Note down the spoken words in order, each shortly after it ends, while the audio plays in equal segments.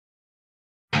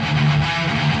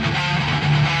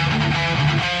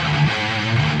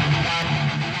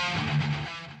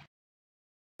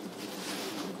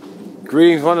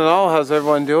Greetings one and all, how's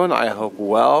everyone doing? I hope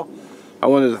well. I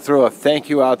wanted to throw a thank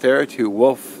you out there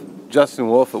to Justin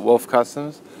Wolfe at Wolfe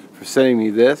Customs for sending me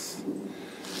this.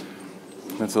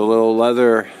 It's a little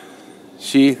leather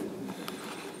sheath.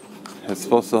 It's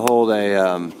supposed to hold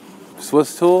a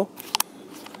Swiss tool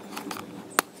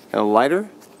and a lighter.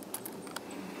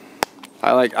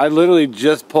 I literally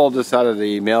just pulled this out of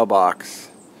the mailbox.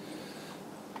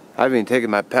 I haven't even taken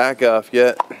my pack off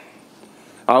yet.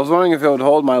 I was wondering if it would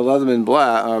hold my Leatherman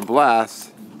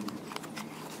Blast.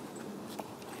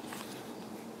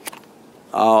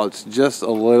 Oh, it's just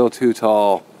a little too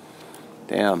tall.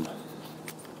 Damn.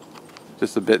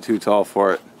 Just a bit too tall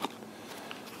for it.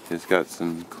 It's got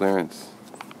some clearance.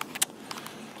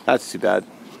 That's too bad.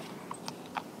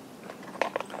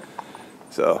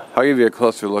 So, I'll give you a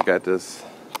closer look at this.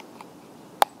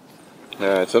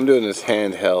 Alright, so I'm doing this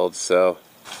handheld, so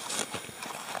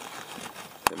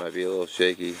it might be a little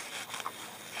shaky.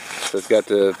 So it's got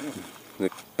the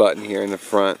button here in the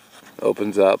front,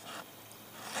 opens up.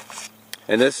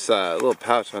 And this little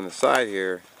pouch on the side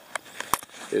here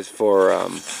is for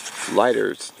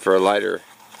lighters, for a lighter.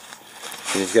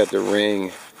 And it's got the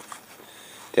ring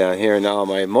down here. Now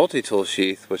my multi-tool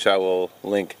sheath, which I will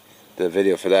link the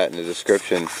video for that in the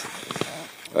description.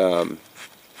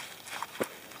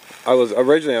 I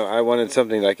wanted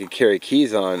something that I could carry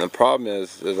keys on. The problem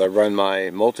is I run my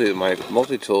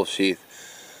multi-tool sheath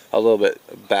a little bit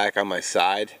back on my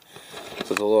side, so it's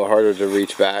a little harder to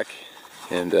reach back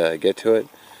and get to it.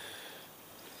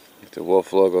 The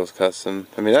Wolfe logo's custom.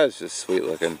 I mean, that is just sweet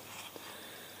looking.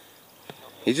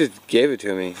 He just gave it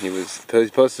to me. He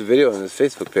posted a video on his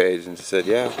Facebook page and said,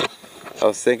 yeah, I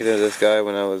was thinking of this guy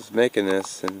when I was making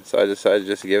this, and so I decided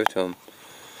just to give it to him.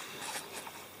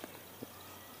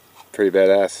 Pretty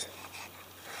badass.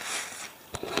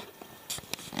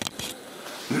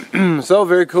 So,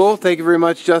 very cool. Thank you very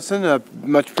much, Justin.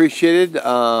 Much appreciated.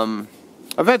 I've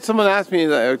had someone ask me,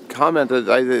 comment that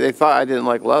they thought I didn't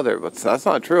like leather, but that's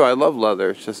not true. I love leather.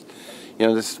 It's just, you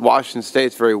know, this Washington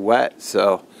State's very wet,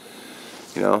 so,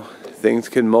 you know, things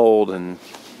can mold, and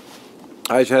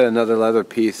I just had another leather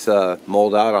piece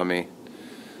mold out on me.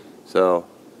 So,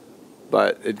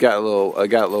 but it got a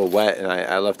little wet, and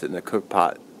I left it in the cook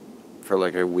pot for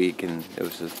like a week, and it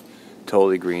was just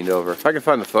totally greened over. If I can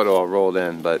find the photo, I'll roll it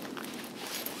in. But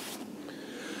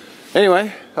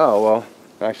anyway, oh well,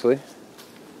 actually,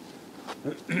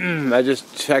 I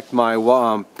just checked my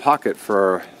pocket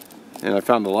and I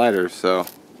found the lighter. So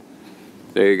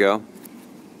there you go,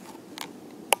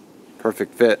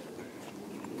 perfect fit.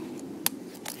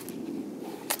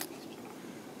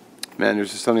 Man,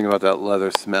 there's just something about that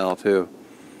leather smell too.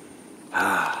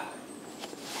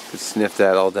 Could sniff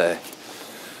that all day.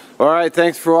 Alright,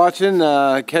 thanks for watching.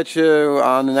 Catch you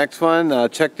on the next one.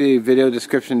 Check the video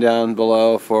description down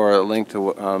below for a link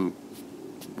to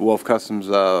Wolfe Customs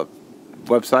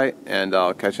website, and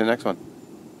I'll catch you in the next one.